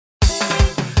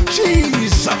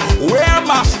Jeez, where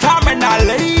my stamina,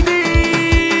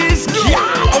 ladies? Yeah,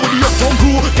 over the uptown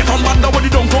crew, get on bad now with the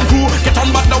downtown crew, get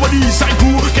on bad now with the east side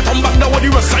crew, get on bad now with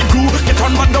the west side crew, get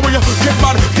on bad now with you, get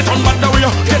mad, get on bad now with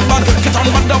you, get mad, get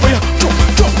on bad now with you, jump,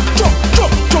 jump, jump,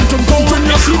 jump, jump, jump, jump. When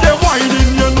you see them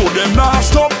whining, you know them not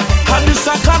stop. And this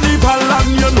a carnival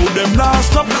and you know them not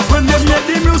stop. When they hear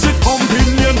the music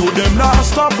pumping, you know them not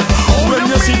stop. When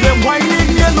you see them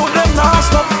whining, you know them not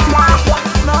stop.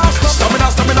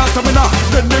 Stamina, stamina, stamina.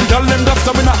 Then them tell them that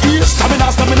stamina is stamina,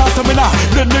 stamina, stamina.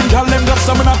 Then them tell them that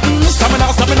stamina, stamina,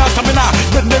 stamina, stamina.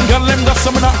 Then them tell them that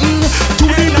stamina, to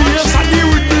the bass and the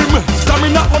rhythm.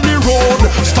 Stamina on the road,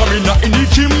 stamina in the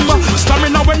gym.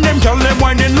 Stamina when them tell them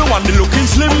whining low and they looking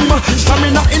slim.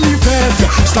 Stamina in the bed,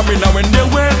 stamina when they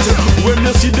wet. When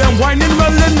you see them whining,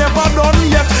 well they never done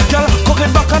yet. Girl, cock it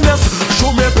back on this,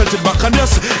 show me a pelted back on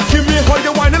this. Give me all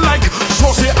you whining like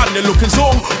saucy and they looking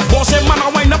so. Bossy man a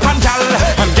wine up on gal,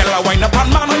 and gal a wine up on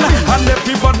man, and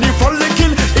everybody for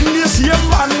licking in this here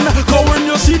man. Cause when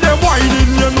you see them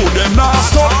whining, you know them not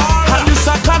stop. And it's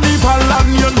a carnival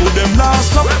and you know them not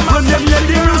stop. When them hear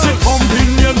the music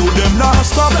pumping, you know them not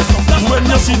stop. When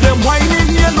you see them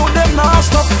whining, you know them not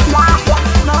stop.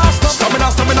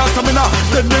 Stamina, stamina, stamina.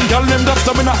 Then them gal them got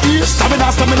stamina.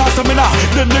 Stamina, stamina, stamina.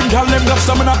 Then them gal them got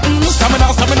stamina. Stamina,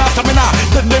 stamina, stamina.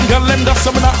 Then them gal them got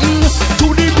stamina. To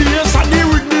the bass and the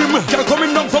rhythm. Girl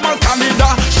coming down from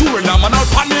Canada, Suriname and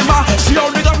Panama. See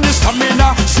how they got this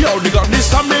stamina. See how they got this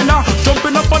stamina.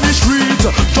 Jumping up on the street,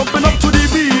 jumping up to the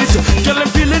beat. Girl them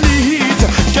feeling the heat,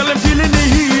 girl them feeling the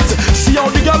heat. See how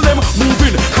the girl them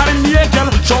moving, hand in the air, girl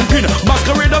jumping.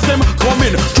 Masqueraders them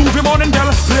coming, Tuesday morning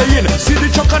girl playing. See the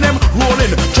truck and them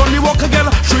rolling. Johnny Walker girl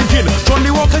shrinking,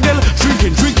 Johnny Walker girl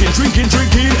drinking, drinking, drinking,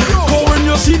 drinking. Go when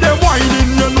you see them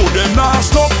whining, you know them not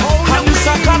stop. And it's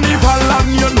a carnival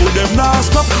and you know them not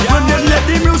stop. When they let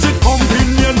the music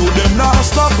pumping, you know them not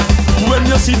stop. When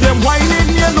you see them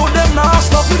whining, you know them not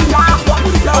stop.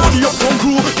 Now with the uptown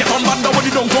crew, get on bad now with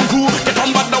the downtown crew, get on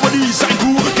bad now with the east side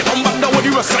crew, get on bad now with the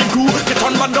west side crew, get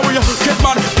on bad now with you, get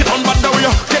mad, get on bad now with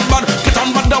you, get mad, get on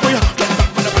bad now with you.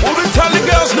 All the tell the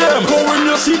girls them, go when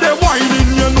you see them whining,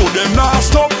 you know them not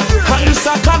stop. And it's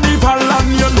a carnival and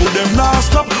you know them not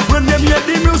stop. When them hear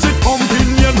the music pumping,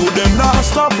 you know them not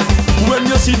stop. When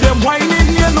you see them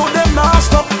whining, you know them not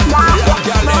stop.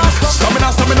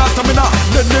 Stamina, stamina, stamina.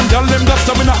 Then them gal them got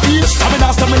stamina. Stamina,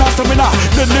 stamina, stamina.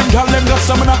 Then them gal them got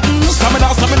stamina. Stamina,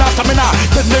 stamina, stamina.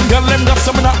 Then them gal them got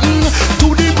stamina. To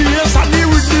the bass and the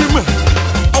rhythm.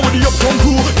 Over the uptown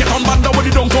crew, get on bad now with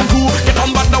the downtown crew, get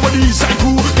on bad now with the east side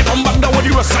crew, get on bad now with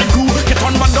the west side crew, get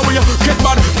on bad now with you, get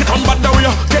mad, get on bad now with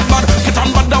you, get mad, get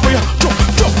on bad now with you. Jump,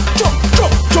 jump, jump,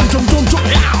 jump, jump, jump, jump, jump.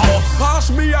 Yow!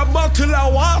 Pass me a bottle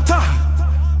of water.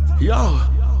 Yo,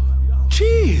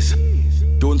 jeez,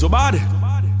 doing so bad.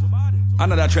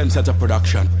 Another trendsetter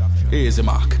production. Easy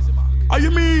mark. How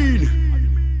you mean?